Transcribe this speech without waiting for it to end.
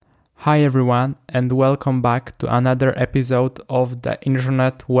Hi everyone, and welcome back to another episode of the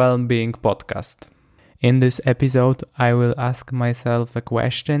Internet Wellbeing Podcast. In this episode, I will ask myself a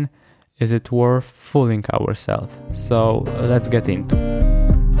question: is it worth fooling ourselves? So let's get into it.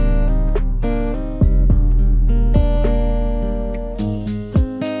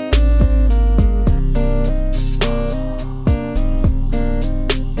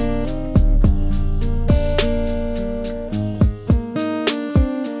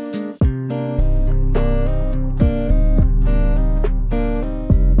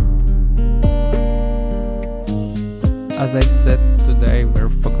 As I said, today we're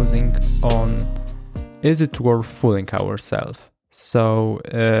focusing on, is it worth fooling ourselves? So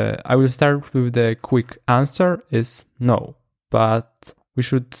I will start with the quick answer is no, but we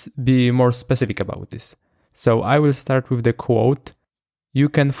should be more specific about this. So I will start with the quote: "You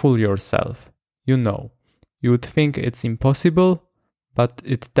can fool yourself. You would think it's impossible, but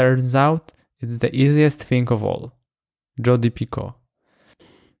it turns out it's the easiest thing of all." Jodi Picoult.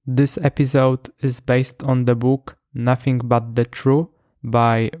 This episode is based on the book Nothing But the Truth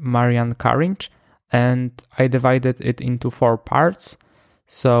by Marian Caringi, and I divided it into 4 parts.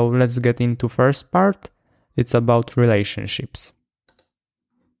 So let's get into first part. It's about relationships.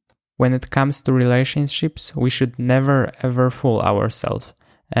 When it comes to relationships, we should never ever fool ourselves,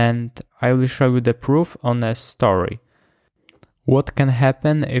 and I will show you the proof on a story. What can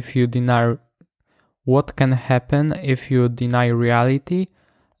happen if you deny reality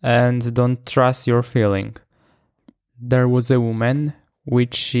and don't trust your feeling? There was a woman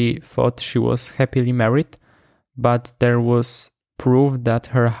which she thought she was happily married, but there was proof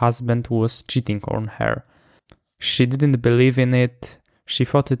that her husband was cheating on her. She didn't believe in it, she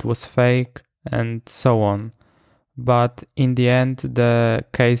thought it was fake, and so on. But in the end, the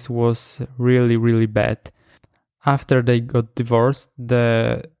case was really, really bad. After they got divorced,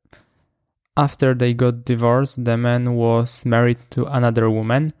 the man was married to another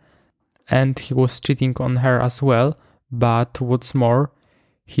woman, and he was cheating on her as well. But what's more,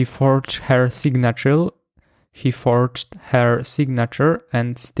 he forged her signature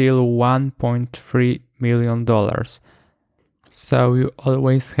and still $1.3 million. So you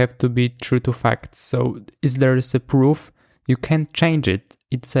always have to be true to facts. So if there is a proof, you can't change it.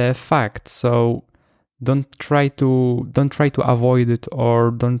 It's a fact. So don't try to avoid it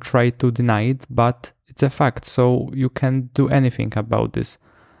or don't try to deny it, but it's a fact. So you can't do anything about this.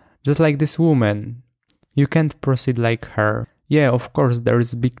 Just like this woman, you can't proceed like her. Yeah, of course, there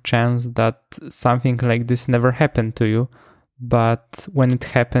is a big chance that something like this never happened to you, but when it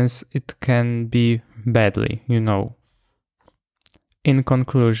happens, it can be badly, In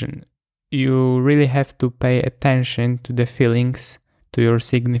conclusion, you really have to pay attention to the feelings to your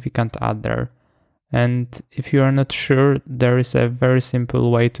significant other. And if you are not sure, there is a very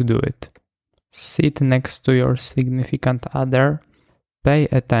simple way to do it. Sit next to your significant other. Pay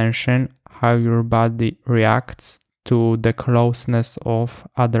attention how your body reacts to the closeness of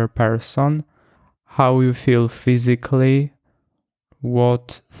other person, how you feel physically,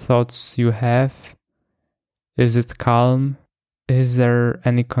 what thoughts you have. Is it calm? Is there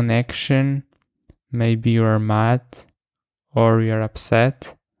any connection? Maybe you are mad or you are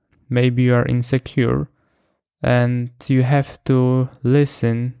upset. Maybe you are insecure, and you have to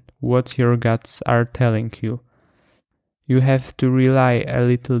listen what your guts are telling you. You have to rely a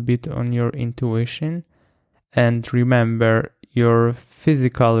little bit on your intuition, and remember, your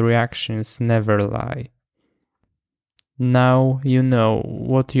physical reactions never lie. Now you know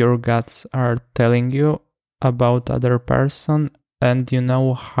what your guts are telling you about other person, and you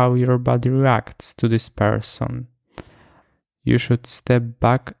know how your body reacts to this person. You should step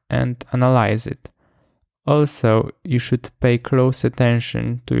back and analyze it. Also, you should pay close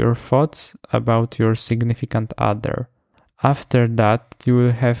attention to your thoughts about your significant other. After that, you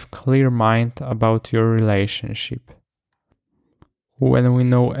will have clear mind about your relationship. When we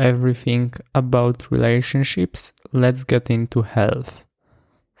know everything about relationships, let's get into health.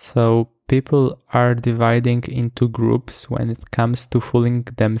 So, people are dividing into groups when it comes to fooling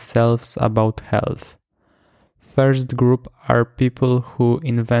themselves about health. First group are people who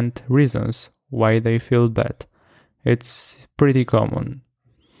invent reasons why they feel bad. It's pretty common.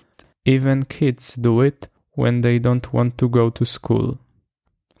 Even kids do it when they don't want to go to school.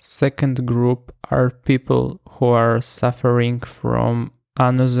 Second group are people who are suffering from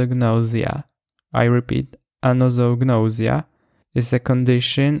anosognosia. I repeat, anosognosia is a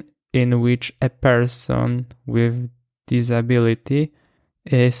condition in which a person with disability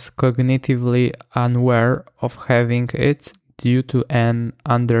is cognitively unaware of having it due to an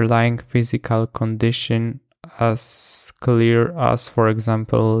underlying physical condition as clear as, for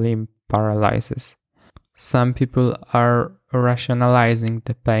example, limb paralysis. Some people are rationalizing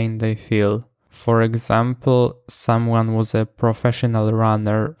the pain they feel. For example, someone was a professional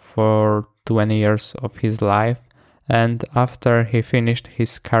runner for 20 years of his life, and after he finished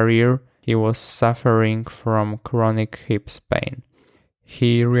his career, he was suffering from chronic hip pain.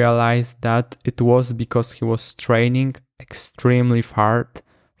 He realized that it was because he was training extremely hard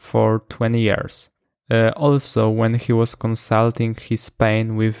for 20 years. Also, when he was consulting his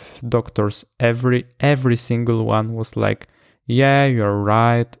pain with doctors, every single one was like, yeah, you're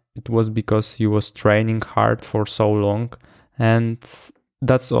right, it was because he was training hard for so long, and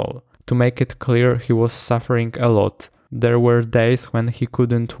that's all. To make it clear, he was suffering a lot. There were days when he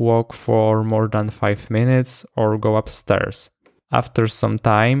couldn't walk for more than 5 minutes or go upstairs. After some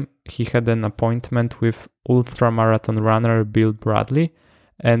time, he had an appointment with ultramarathon runner Bill Bradley,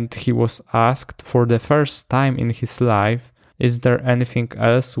 and he was asked for the first time in his life, is there anything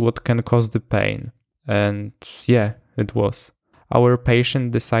else what can cause the pain? And yeah, it was. Our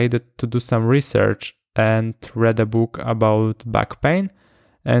patient decided to do some research and read a book about back pain,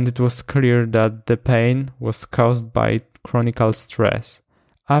 and it was clear that the pain was caused by chronic stress.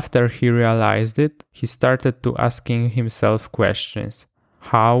 After he realized it, he started to asking himself questions.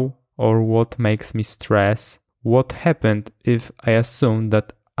 How or what makes me stress? What happened if I assume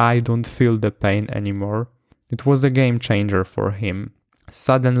that I don't feel the pain anymore? It was a game changer for him.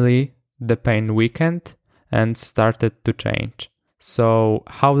 Suddenly, the pain weakened and started to change. So,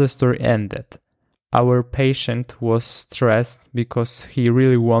 how the story ended? Our patient was stressed because he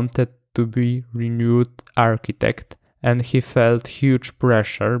really wanted to be renewed architect, and he felt huge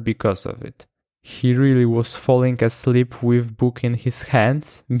pressure because of it. He really was falling asleep with book in his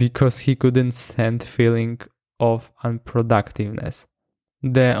hands because he couldn't stand feeling of unproductiveness.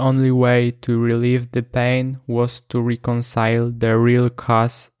 The only way to relieve the pain was to reconcile the real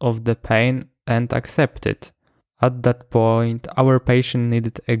cause of the pain and accept it. At that point, our patient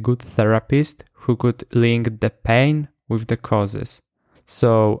needed a good therapist who could link the pain with the causes.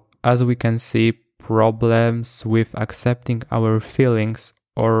 So, as we can see, problems with accepting our feelings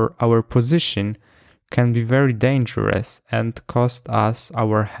or our position can be very dangerous and cost us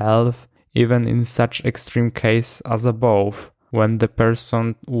our health, even in such extreme case as above, when the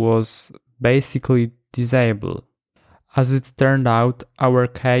person was basically disabled. As it turned out, our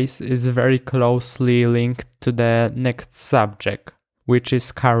case is very closely linked to the next subject, which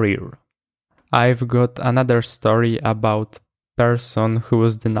is career. I've got another story about person who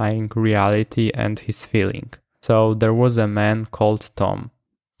was denying reality and his feeling. So there was a man called Tom.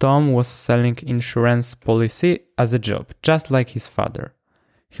 Tom was selling insurance policy as a job, just like his father.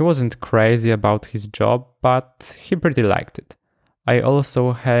 He wasn't crazy about his job, but he pretty liked it. I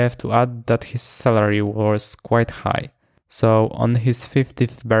also have to add that his salary was quite high. So on his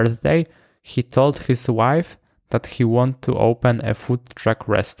 50th birthday, he told his wife that he wanted to open a food truck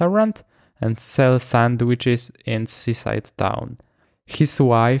restaurant and sell sandwiches in seaside town. His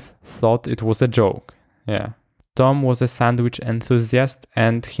wife thought it was a joke. Yeah. Tom was a sandwich enthusiast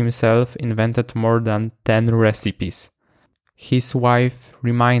and himself invented more than 10 recipes. His wife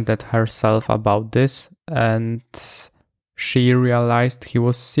reminded herself about this and she realized he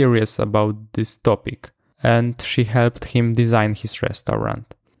was serious about this topic, and she helped him design his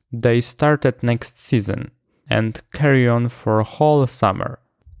restaurant. They started next season and carry on for a whole summer.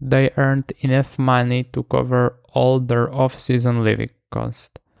 They earned enough money to cover all their off-season living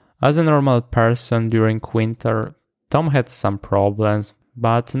costs. As a normal person during winter, Tom had some problems,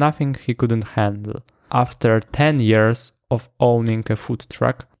 but nothing he couldn't handle. After 10 years of owning a food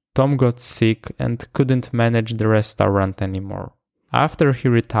truck, Tom got sick and couldn't manage the restaurant anymore. After he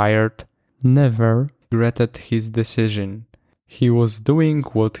retired, never regretted his decision. He was doing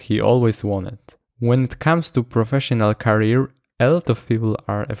what he always wanted. When it comes to professional career, a lot of people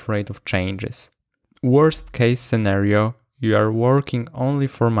are afraid of changes. Worst case scenario, you are working only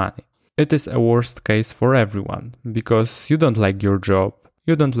for money. It is a worst case for everyone, because you don't like your job,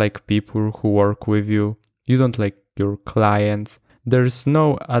 you don't like people who work with you, you don't like your clients. There's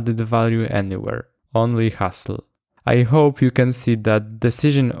no added value anywhere, only hustle. I hope you can see that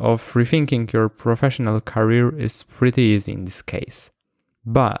decision of rethinking your professional career is pretty easy in this case.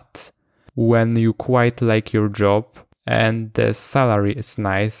 But when you quite like your job and the salary is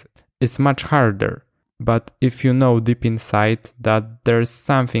nice, it's much harder. But if you know deep inside that there's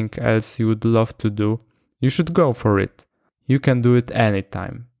something else you would love to do, you should go for it. You can do it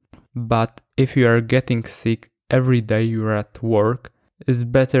anytime. But if you are getting sick every day you're at work, it's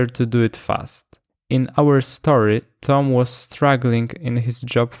better to do it fast. In our story, Tom was struggling in his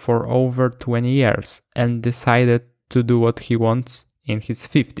job for over 20 years and decided to do what he wants in his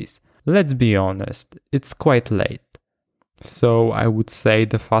 50s. Let's be honest, it's quite late. So I would say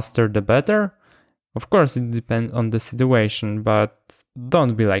the faster the better. Of course, it depends on the situation, but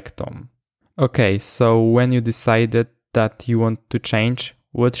don't be like Tom. Okay, so when you decided that you want to change,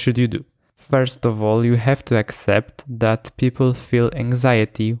 what should you do? First of all, you have to accept that people feel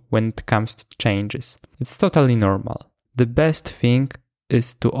anxiety when it comes to changes. It's totally normal. The best thing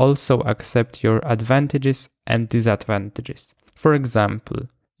is to also accept your advantages and disadvantages. For example,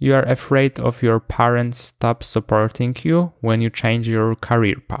 you are afraid of your parents stop supporting you when you change your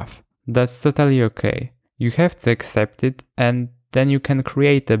career path. That's totally okay. You have to accept it, and then you can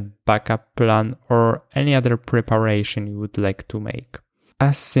create a backup plan or any other preparation you would like to make.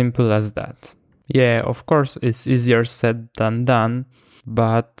 As simple as that. Yeah, of course, it's easier said than done,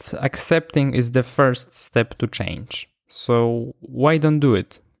 but accepting is the first step to change. So why don't do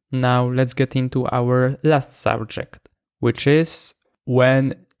it? Now let's get into our last subject, which is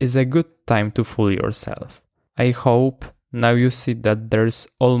when is a good time to fool yourself. I hope now you see that there's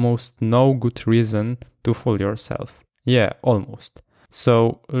almost no good reason to fool yourself. Yeah, almost.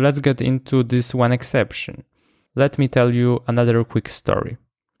 So let's get into this one exception. Let me tell you another quick story.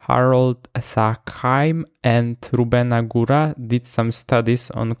 Harold Sackheim and Rubena Gura did some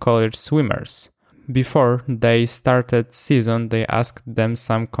studies on college swimmers. Before they started season, they asked them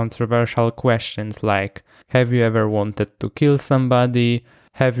some controversial questions like, have you ever wanted to kill somebody?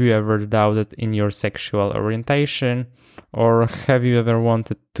 Have you ever doubted in your sexual orientation? Or have you ever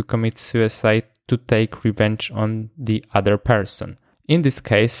wanted to commit suicide to take revenge on the other person? In this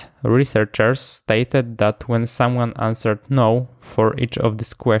case, researchers stated that when someone answered no for each of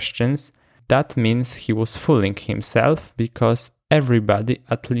these questions, that means he was fooling himself because everybody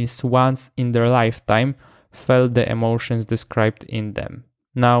at least once in their lifetime felt the emotions described in them.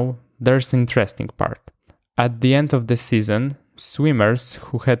 Now, there's the interesting part. At the end of the season, swimmers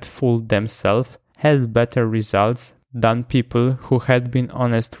who had fooled themselves had better results than people who had been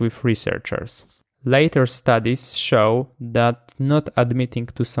honest with researchers. Later studies show that not admitting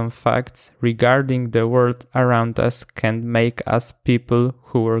to some facts regarding the world around us can make us people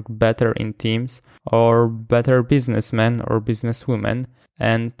who work better in teams or better businessmen or businesswomen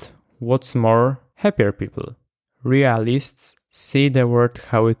and, what's more, happier people. Realists see the world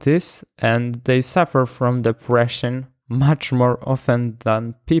how it is and they suffer from depression much more often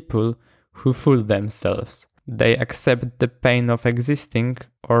than people who fool themselves. They accept the pain of existing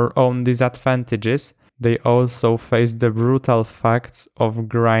or own disadvantages. They also face the brutal facts of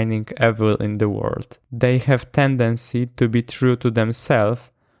grinding evil in the world. They have tendency to be true to themselves,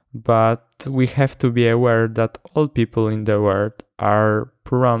 but we have to be aware that all people in the world are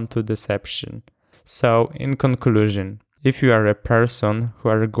prone to deception. So, in conclusion, if you are a person who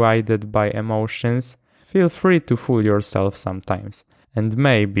are guided by emotions, feel free to fool yourself sometimes. And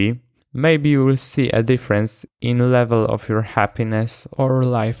maybe you will see a difference in level of your happiness or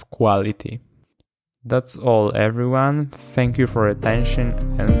life quality. That's all, everyone. Thank you for attention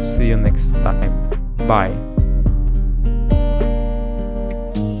and see you next time. Bye.